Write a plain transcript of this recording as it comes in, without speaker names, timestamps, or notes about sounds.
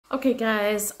Okay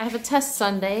guys, I have a test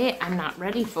Sunday I'm not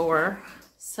ready for.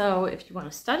 So if you want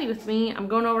to study with me, I'm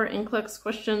going over NCLEX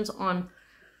questions on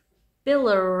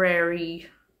biliary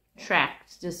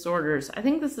tract disorders. I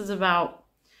think this is about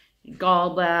your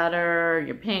gallbladder,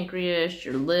 your pancreas,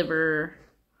 your liver,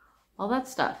 all that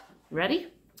stuff. Ready?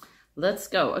 Let's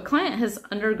go. A client has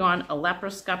undergone a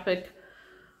laparoscopic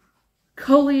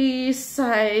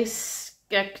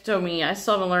cholecystectomy. I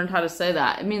still haven't learned how to say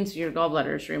that. It means your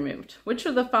gallbladder is removed. Which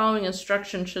of the following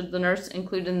instructions should the nurse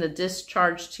include in the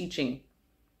discharge teaching?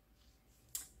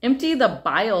 Empty the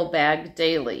bile bag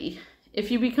daily.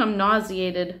 If you become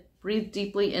nauseated, breathe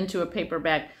deeply into a paper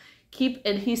bag. Keep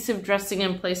adhesive dressing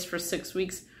in place for 6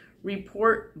 weeks.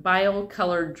 Report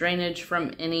bile-colored drainage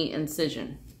from any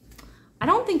incision. I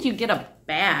don't think you get a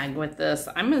bag with this.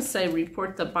 I'm going to say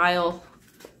report the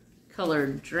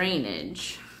bile-colored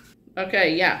drainage.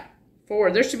 Okay, yeah.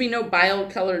 4. There should be no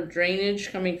bile-colored drainage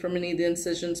coming from any of the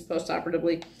incisions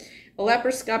postoperatively. A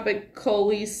laparoscopic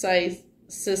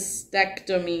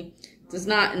cholecystectomy does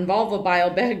not involve a bile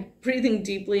bag. Breathing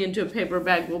deeply into a paper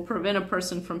bag will prevent a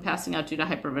person from passing out due to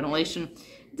hyperventilation.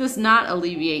 It does not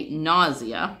alleviate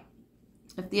nausea.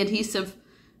 If the adhesive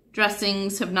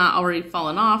dressings have not already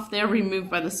fallen off, they are removed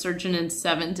by the surgeon in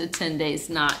 7 to 10 days,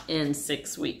 not in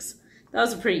 6 weeks. That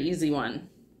was a pretty easy one.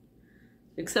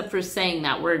 Except for saying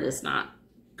that word is not.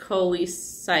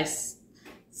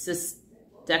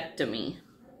 Cholecystectomy.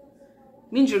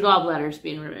 Means your gallbladder is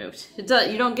being removed.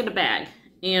 You don't get a bag.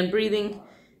 And breathing,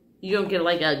 you don't get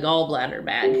like a gallbladder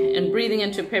bag. And breathing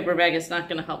into a paper bag is not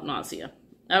going to help nausea.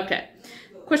 Okay.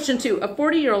 Question 2. A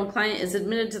 40-year-old client is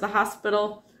admitted to the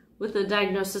hospital with a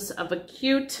diagnosis of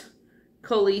acute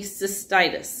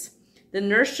cholecystitis. The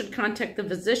nurse should contact the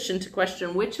physician to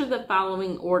question which of the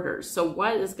following orders. So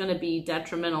what is going to be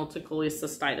detrimental to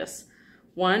cholecystitis?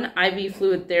 1. IV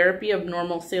fluid therapy of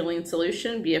normal saline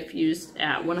solution, be infused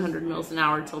at 100 mL an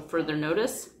hour until further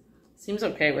notice. Seems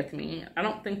okay with me. I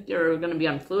don't think you're going to be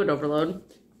on fluid overload.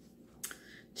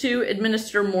 2.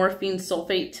 Administer morphine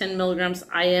sulfate 10 milligrams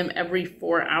IM every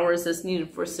 4 hours as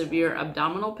needed for severe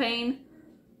abdominal pain.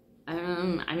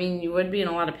 I mean, you would be in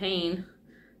a lot of pain.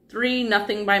 3.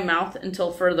 Nothing by mouth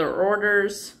until further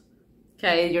orders.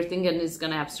 Okay, you're thinking he's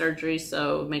going to have surgery,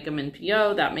 so make him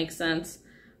NPO. That makes sense.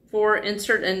 4.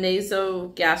 Insert a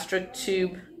nasogastric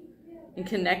tube and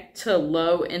connect to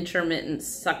low intermittent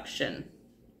suction.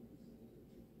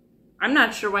 I'm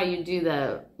not sure why you do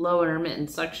the low intermittent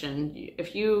suction.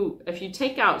 If you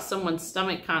take out someone's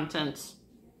stomach contents,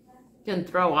 you can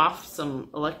throw off some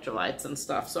electrolytes and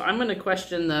stuff. So I'm going to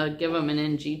question the give them an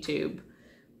NG tube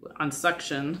on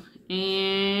suction.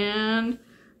 And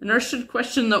the nurse should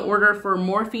question the order for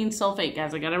morphine sulfate.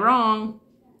 Guys, I got it wrong.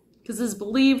 Because it's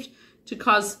believed to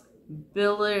cause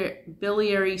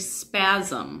biliary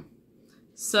spasm.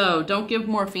 So don't give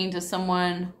morphine to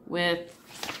someone with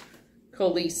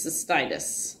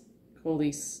cholecystitis.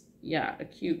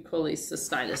 Acute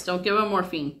cholecystitis. Don't give them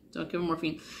morphine. Don't give them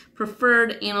morphine.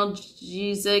 Preferred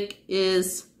analgesic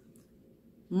is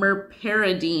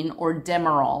merperidine or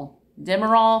Demerol.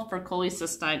 Demerol for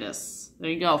cholecystitis.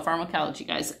 There you go, pharmacology,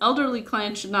 guys. Elderly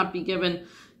clients should not be given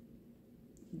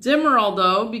Demerol,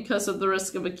 though, because of the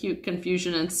risk of acute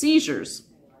confusion and seizures.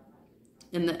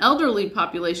 In the elderly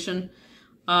population,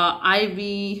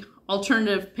 IV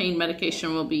alternative pain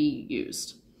medication will be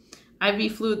used.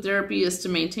 IV fluid therapy is to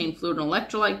maintain fluid and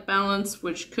electrolyte balance,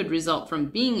 which could result from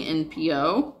being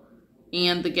NPO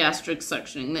and the gastric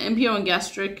suctioning. The NPO and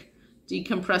gastric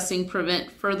decompressing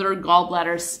prevent further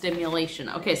gallbladder stimulation.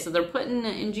 Okay, so they're putting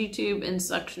an NG tube and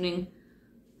suctioning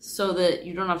so that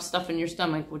you don't have stuff in your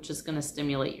stomach, which is going to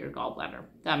stimulate your gallbladder.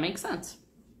 That makes sense.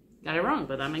 Got it wrong,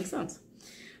 but that makes sense.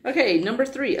 Okay, number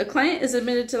 3. A client is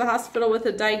admitted to the hospital with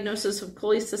a diagnosis of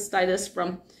cholecystitis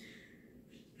from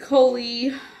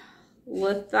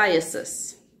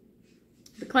cholelithiasis.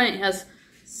 The client has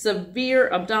severe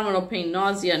abdominal pain,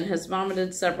 nausea, and has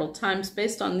vomited several times.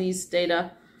 Based on these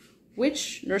data,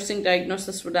 which nursing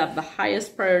diagnosis would have the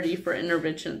highest priority for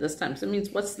intervention at this time? So it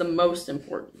means what's the most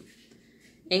important?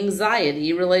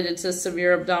 Anxiety related to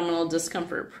severe abdominal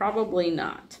discomfort? Probably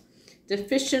not.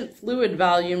 Deficient fluid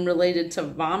volume related to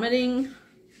vomiting?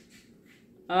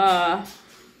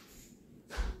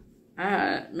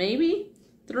 Maybe.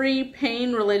 3,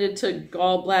 pain related to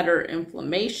gallbladder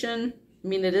inflammation. I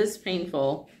mean, it is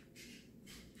painful.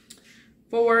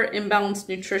 4, imbalanced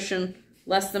nutrition,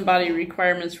 less than body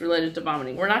requirements related to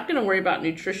vomiting. We're not going to worry about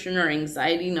nutrition or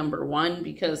anxiety, number 1,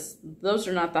 because those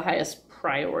are not the highest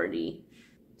priority.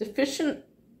 Deficient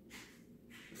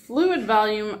fluid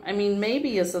volume, I mean,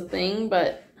 maybe is a thing,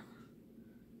 but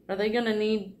are they going to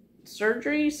need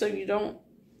surgery so you don't,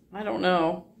 I don't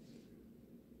know.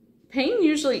 pain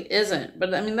usually isn't,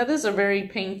 but I mean, that is a very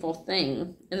painful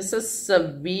thing. And it says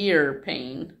severe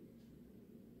pain.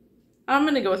 I'm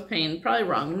going to go with pain. Probably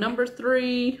wrong. Number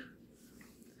 3.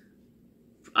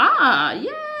 Yay,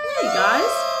 guys.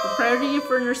 The priority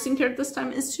for nursing care at this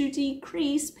time is to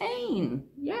decrease pain.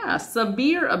 Yeah,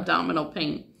 severe abdominal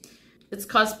pain. It's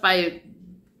caused by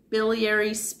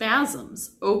biliary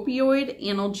spasms. Opioid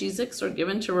analgesics are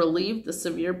given to relieve the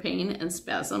severe pain and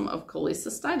spasm of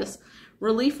cholecystitis.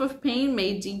 Relief of pain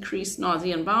may decrease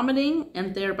nausea and vomiting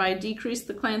and thereby decrease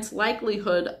the client's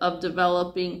likelihood of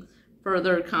developing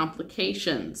further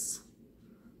complications.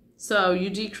 So you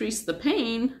decrease the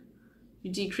pain,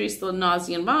 you decrease the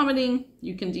nausea and vomiting,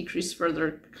 you can decrease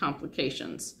further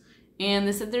complications. And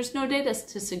they said there's no data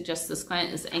to suggest this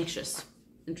client is anxious.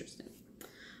 Interesting.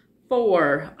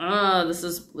 4, this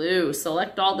is blue.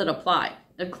 Select all that apply.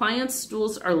 A client's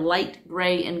stools are light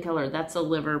gray in color. That's a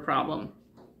liver problem.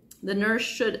 The nurse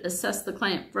should assess the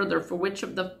client further for which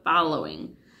of the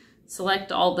following.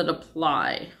 Select all that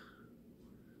apply.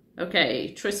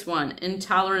 Okay, choice 1,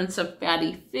 intolerance of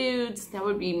fatty foods. That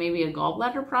would be maybe a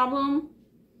gallbladder problem.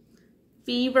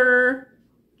 Fever,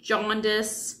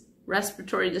 jaundice,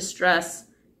 respiratory distress,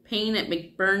 pain at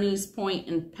McBurney's point,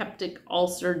 and peptic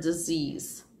ulcer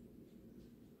disease.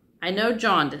 I know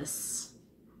jaundice.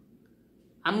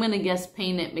 I'm going to guess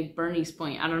pain at McBurney's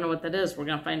point. I don't know what that is. We're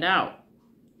going to find out.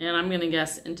 And I'm going to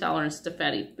guess intolerance to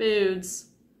fatty foods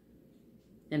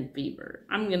and fever.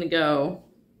 I'm going to go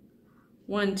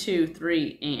 1, 2,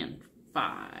 3, and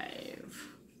 5.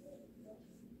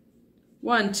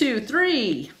 1, 2,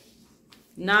 3.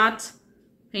 Not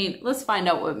pain. Let's find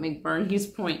out what McBurney's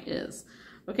point is.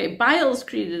 Okay, bile is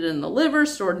created in the liver,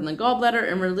 stored in the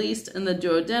gallbladder, and released in the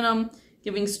duodenum,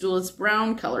 giving stool its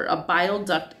brown color. A bile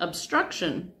duct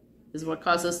obstruction is what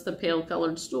causes the pale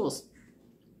colored stools.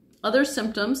 Other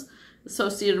symptoms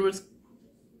associated with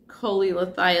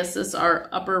cholelithiasis are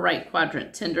upper right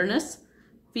quadrant tenderness,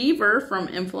 fever from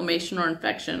inflammation or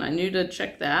infection. I knew to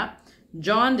check that.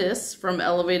 Jaundice from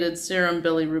elevated serum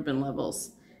bilirubin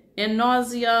levels, and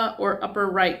nausea or upper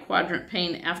right quadrant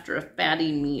pain after a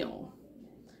fatty meal.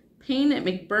 Pain at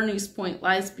McBurney's point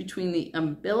lies between the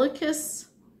umbilicus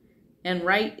and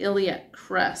right iliac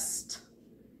crest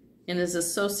and is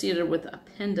associated with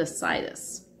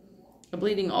appendicitis. A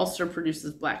bleeding ulcer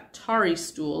produces black tarry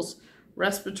stools.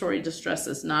 Respiratory distress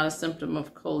is not a symptom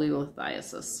of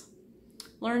cholelithiasis.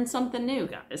 Learn something new,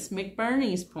 guys.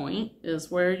 McBurney's point is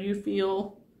where you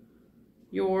feel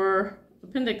your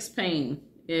appendix pain.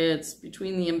 It's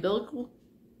between the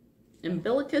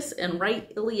umbilicus and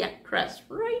right iliac crest,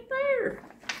 right there.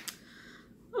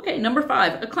 Okay, number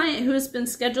 5. A client who has been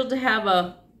scheduled to have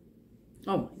a,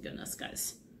 oh my goodness,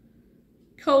 guys,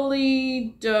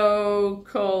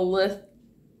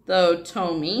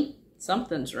 cholecystectomy,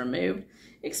 something's removed,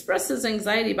 expresses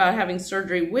anxiety about having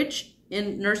surgery. Which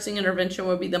nursing intervention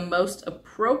would be the most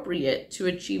appropriate to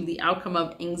achieve the outcome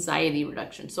of anxiety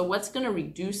reduction? So what's going to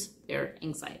reduce their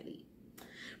anxiety?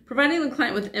 Providing the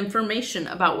client with information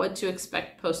about what to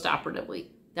expect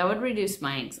post-operatively. That would reduce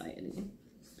my anxiety.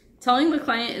 Telling the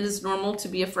client it is normal to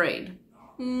be afraid.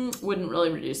 Wouldn't really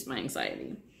reduce my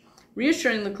anxiety.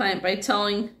 Reassuring the client by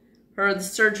telling her the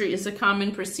surgery is a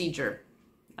common procedure.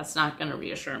 That's not going to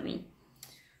reassure me.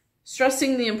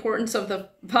 Stressing the importance of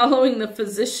following the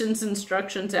physician's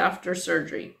instructions after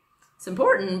surgery. It's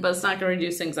important, but it's not going to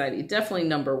reduce anxiety. Definitely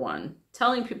number 1.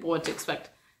 Telling people what to expect.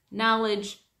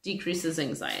 Knowledge decreases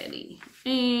anxiety.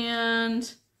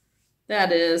 And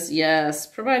that is, yes,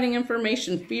 providing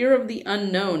information. Fear of the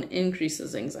unknown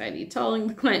increases anxiety. Telling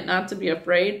the client not to be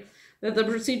afraid, that the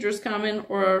procedure is common,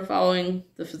 or following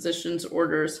the physician's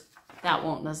orders. That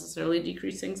won't necessarily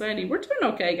decrease anxiety. We're doing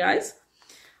okay, guys.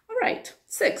 All right.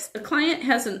 6. A client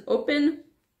has an open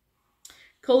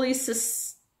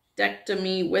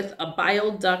cholecystectomy with a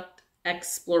bile duct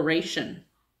exploration.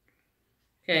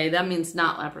 Okay, that means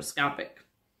not laparoscopic.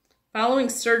 Following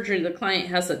surgery, the client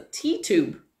has a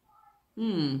T-tube.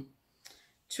 To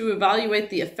evaluate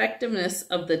the effectiveness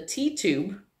of the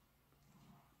T-tube.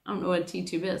 I don't know what a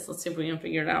T-tube is. Let's see if we can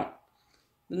figure it out.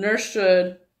 The nurse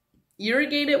should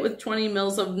irrigate it with 20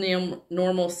 mils of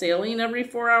normal saline every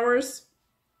 4 hours.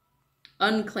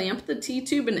 Unclamp the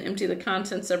T-tube and empty the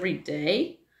contents every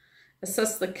day.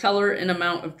 Assess the color and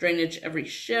amount of drainage every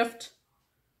shift.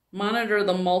 Monitor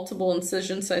the multiple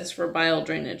incision sites for bile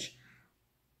drainage.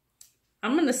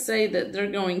 I'm going to say that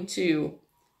they're going to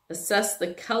assess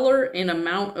the color and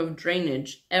amount of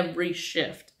drainage every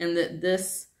shift, and that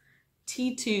this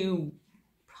T-tube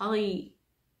probably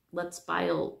lets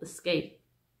bile escape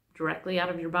directly out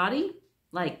of your body,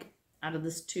 like out of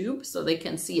this tube, so they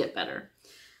can see it better.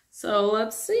 So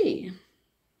let's see.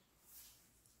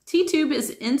 T-tube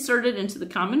is inserted into the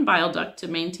common bile duct to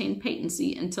maintain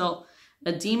patency until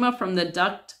edema from the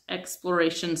duct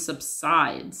exploration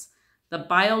subsides. The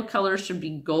bile color should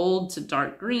be gold to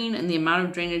dark green, and the amount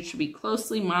of drainage should be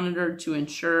closely monitored to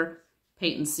ensure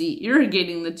patency.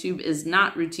 Irrigating the tube is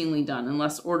not routinely done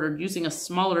unless ordered using a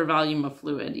smaller volume of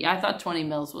fluid. Yeah, I thought 20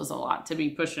 mils was a lot to be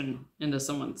pushing into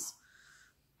someone's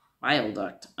bile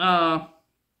duct.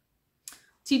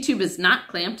 T-tube is not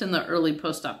clamped in the early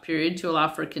post-op period to allow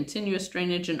for continuous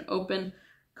drainage and open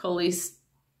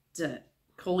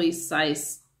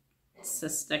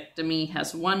cholecystectomy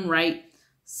has one right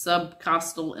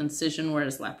subcostal incision,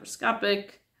 whereas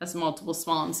laparoscopic has multiple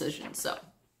small incisions. So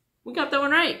we got that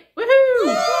one right. Woohoo!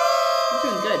 We're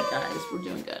doing good, guys. We're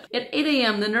doing good. At 8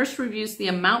 a.m., the nurse reviews the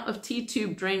amount of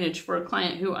T-tube drainage for a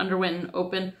client who underwent an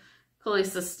open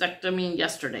cholecystectomy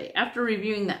yesterday. After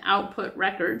reviewing the output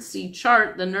record, see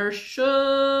chart, the nurse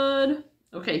should...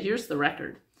 Okay, here's the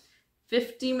record.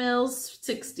 50 mils,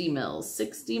 60 mils,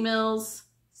 60 mils,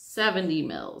 70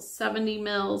 mils, 70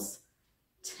 mils,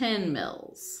 10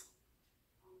 mils.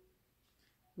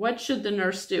 What should the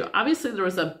nurse do? Obviously, there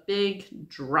was a big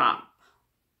drop.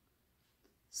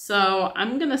 So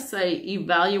I'm going to say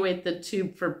evaluate the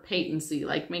tube for patency,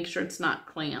 like make sure it's not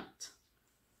clamped.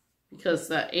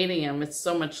 Because at 8 a.m. it's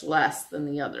so much less than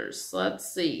the others. So let's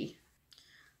see.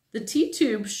 The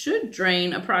T-tube should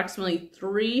drain approximately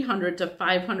 300 to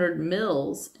 500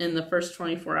 mils in the first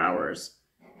 24 hours.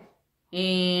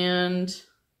 And,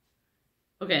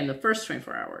 okay, in the first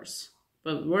 24 hours.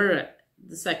 But we're at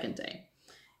the second day.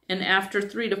 And after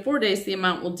 3 to 4 days, the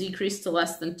amount will decrease to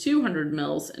less than 200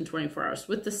 mils in 24 hours.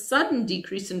 With the sudden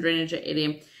decrease in drainage at 8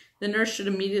 a.m., the nurse should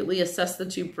immediately assess the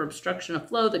tube for obstruction of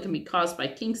flow that can be caused by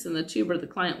kinks in the tube or the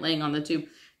client laying on the tube.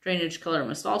 Drainage color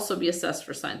must also be assessed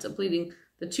for signs of bleeding.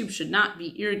 The tube should not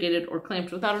be irrigated or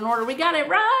clamped without an order. We got it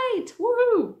right!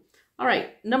 Woohoo! All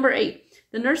right, number 8.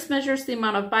 The nurse measures the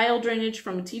amount of bile drainage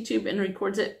from a T-tube and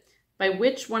records it by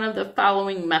which one of the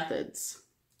following methods?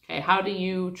 Okay, how do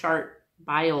you chart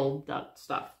bile duct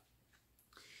stuff?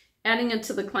 Adding it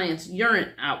to the client's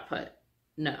urine output?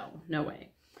 No, no way.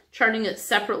 Charting it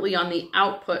separately on the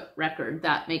output record,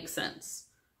 that makes sense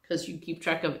because you keep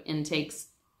track of intake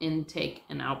and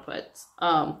outputs.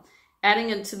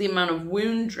 Adding it to the amount of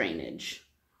wound drainage,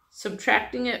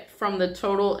 subtracting it from the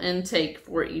total intake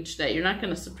for each day. You're not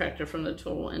going to subtract it from the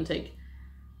total intake.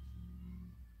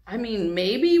 I mean,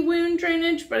 maybe wound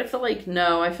drainage, but I feel like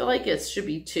no. I feel like it should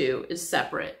be 2. It's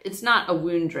separate. It's not a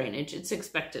wound drainage. It's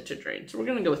expected to drain. So we're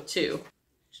going to go with 2.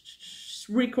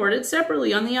 Recorded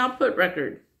separately on the output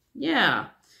record. Yeah.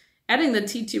 Adding the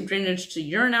T-tube drainage to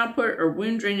urine output or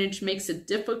wound drainage makes it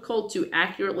difficult to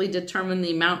accurately determine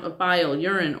the amount of bile,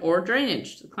 urine, or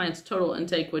drainage. The client's total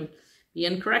intake would be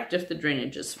incorrect if the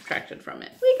drainage is subtracted from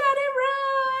it. We got it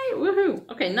right! Woohoo!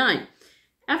 Okay, 9.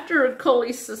 After a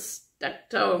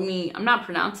cholecystectomy, I'm not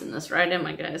pronouncing this right, am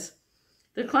I, guys?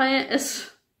 The client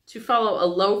is to follow a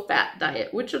low-fat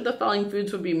diet. Which of the following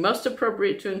foods would be most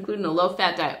appropriate to include in a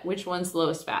low-fat diet? Which one's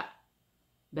lowest fat?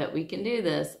 Bet we can do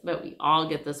this. Bet we all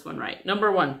get this one right.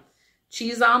 Number 1,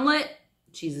 cheese omelet.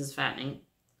 Cheese is fattening.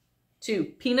 2,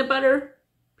 peanut butter.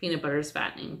 Peanut butter is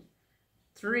fattening.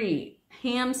 3,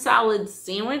 ham salad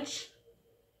sandwich.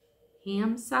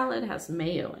 Ham salad has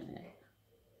mayo in it.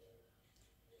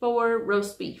 4,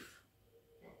 roast beef.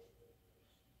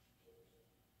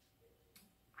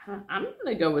 I'm going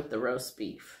to go with the roast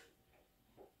beef.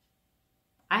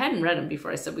 I hadn't read them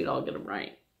before I said we'd all get them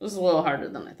right. It was a little harder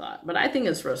than I thought, but I think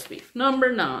it's roast beef.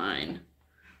 Number 9.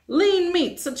 Lean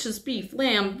meats such as beef,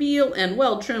 lamb, veal, and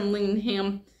well-trimmed lean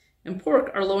ham and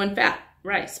pork are low in fat.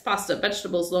 Rice, pasta,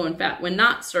 vegetables low in fat when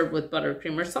not served with butter,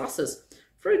 cream, or sauces.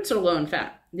 Fruits are low in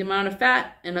fat. The amount of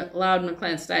fat allowed in the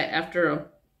client's diet after a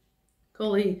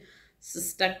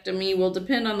cholecystectomy will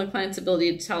depend on the client's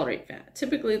ability to tolerate fat.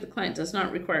 Typically, the client does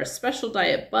not require a special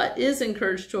diet, but is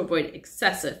encouraged to avoid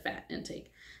excessive fat intake.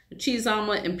 The cheese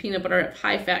omelet and peanut butter have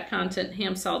high fat content.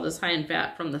 Ham salad is high in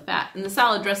fat from the fat in the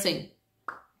salad dressing.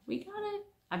 We got it.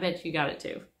 I bet you got it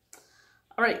too.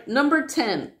 All right, number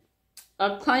 10.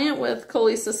 A client with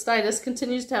cholecystitis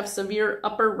continues to have severe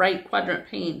upper right quadrant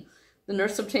pain. The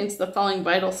nurse obtains the following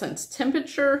vital signs.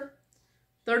 Temperature,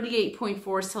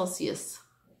 38.4 Celsius.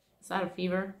 Is that a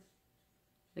fever?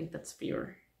 I think that's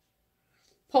fever.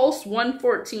 Pulse,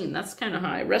 114. That's kind of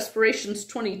high. Respiration's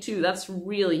 22. That's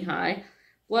really high.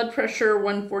 Blood pressure,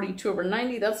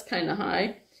 142/90. That's kind of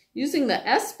high. Using the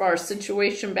SBAR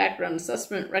Situation Background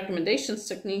Assessment Recommendations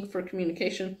technique for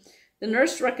communication, the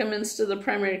nurse recommends to the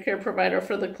primary care provider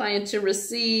for the client to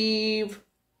receive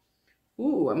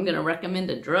Ooh, I'm going to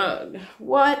recommend a drug.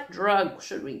 What drug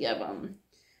should we give them?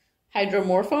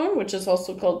 Hydromorphone, which is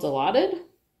also called Dilaudid.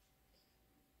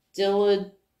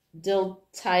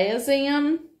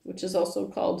 Diltiazem, which is also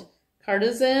called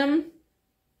Cardizem.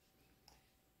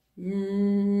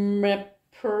 Meperidine,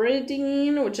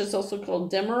 which is also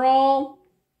called Demerol.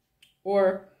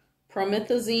 Or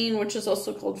promethazine, which is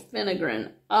also called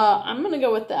Phenagrin. I'm going to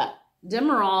go with that.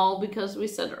 Demerol, because we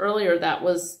said earlier that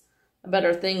was a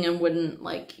better thing and wouldn't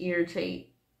like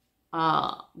irritate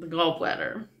the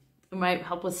gallbladder. It might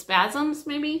help with spasms,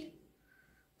 maybe?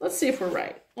 Let's see if we're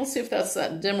right. Let's see if that's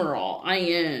that Demerol. I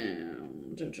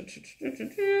am.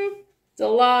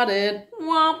 Dilaudid.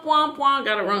 Womp, womp, womp.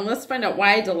 Got it wrong. Let's find out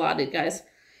why Dilaudid, guys.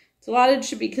 Dilaudid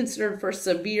should be considered for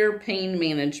severe pain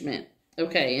management.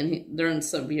 Okay, and they're in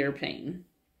severe pain.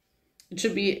 It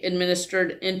should be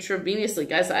administered intravenously.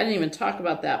 Guys, I didn't even talk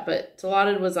about that, but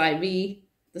Dilaudid was IV.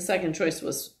 The second choice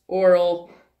was oral.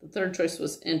 The third choice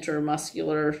was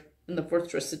intramuscular. And the fourth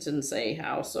choice, it didn't say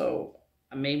how, so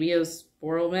maybe it was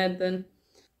oral med then.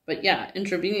 But yeah,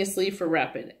 intravenously for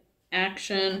rapid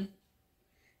action.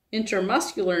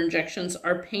 Intramuscular injections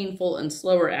are painful and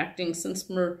slower acting since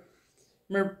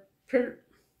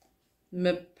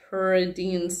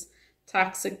meperidine's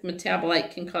toxic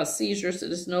metabolite can cause seizures.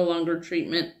 It is no longer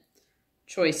treatment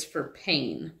choice for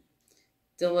pain.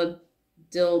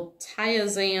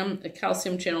 Diltiazem, a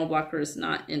calcium channel blocker, is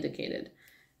not indicated.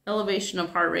 Elevation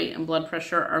of heart rate and blood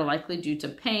pressure are likely due to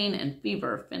pain and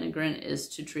fever. Phenagrin is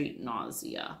to treat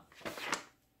nausea.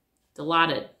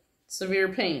 Dilaudid, severe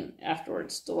pain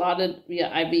afterwards. Dilaudid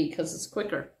via IV because it's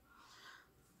quicker.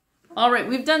 All right,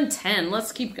 we've done 10.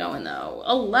 Let's keep going though.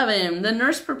 11, the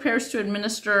nurse prepares to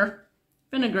administer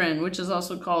Phenagrin, which is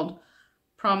also called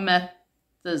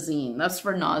promethazine. That's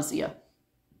for nausea.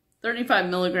 35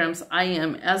 milligrams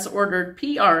IM as ordered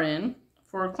PRN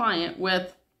for a client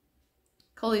with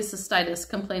cholecystitis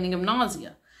complaining of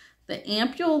nausea. The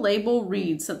ampule label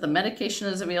reads that the medication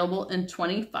is available in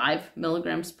 25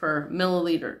 milligrams per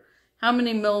milliliter. How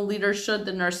many milliliters should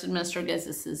the nurse administer? Guys,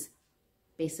 this is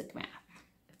basic math.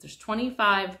 If there's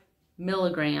 25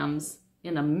 milligrams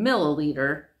in a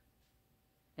milliliter,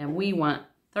 and we want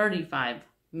 35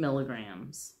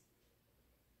 milligrams.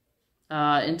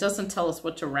 It doesn't tell us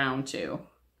what to round to,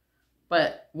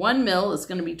 but 1 mil is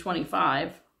going to be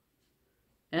 25,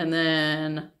 and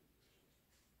then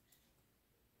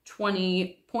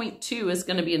 20.2 is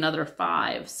going to be another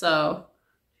 5, so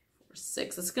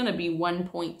 6, it's going to be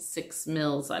 1.6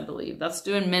 mils, I believe. That's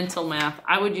doing mental math.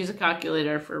 I would use a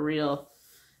calculator for real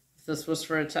if this was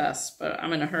for a test, but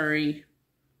I'm in a hurry.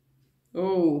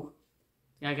 Oh,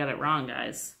 yeah, I got it wrong,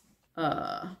 guys.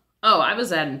 Oh, I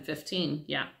was adding 15,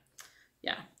 yeah.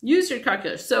 Yeah, use your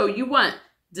calculator. So you want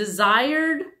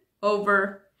desired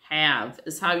over have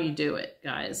is how you do it,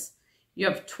 guys. You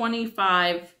have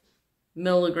 25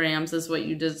 milligrams is what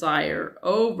you desire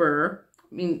over,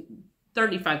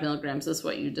 35 milligrams is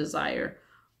what you desire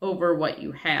over what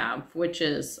you have, which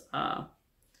is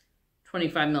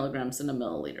 25 milligrams in a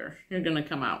milliliter. You're going to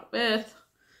come out with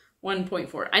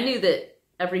 1.4. I knew that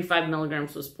every 5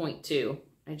 milligrams was 0.2.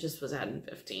 I just was adding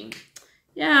 15.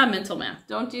 Yeah, mental math.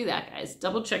 Don't do that, guys.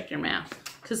 Double check your math.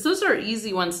 Because those are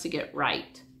easy ones to get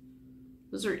right.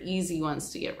 Those are easy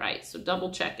ones to get right. So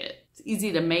double check it. It's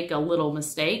easy to make a little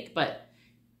mistake, but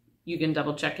you can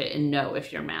double check it and know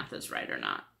if your math is right or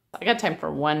not. I got time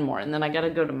for one more, and then I got to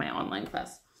go to my online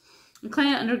class. The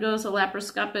client undergoes a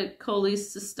laparoscopic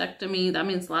cholecystectomy. That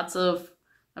means lots of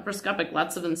laparoscopic,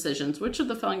 lots of incisions. Which of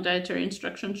the following dietary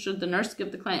instructions should the nurse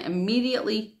give the client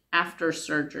immediately after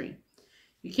surgery?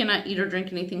 You cannot eat or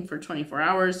drink anything for 24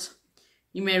 hours.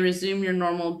 You may resume your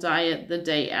normal diet the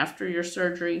day after your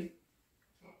surgery.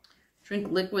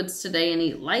 Drink liquids today and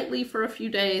eat lightly for a few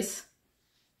days.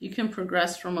 You can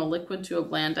progress from a liquid to a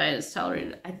bland diet as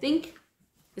tolerated. I think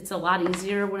it's a lot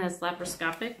easier when it's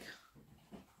laparoscopic.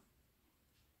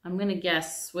 I'm going to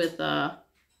guess with I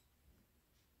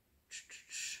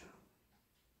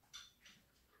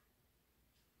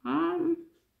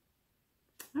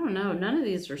don't know. None of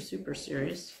these are super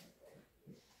serious.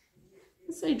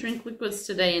 Let's say drink liquids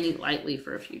today and eat lightly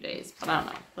for a few days. But I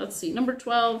don't know. Let's see. Number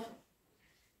 12.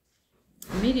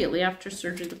 Immediately after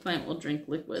surgery, the client will drink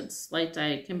liquids. Light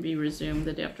diet can be resumed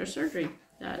the day after surgery.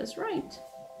 That is right.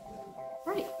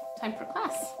 Right. Time for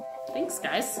class. Thanks,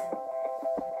 guys.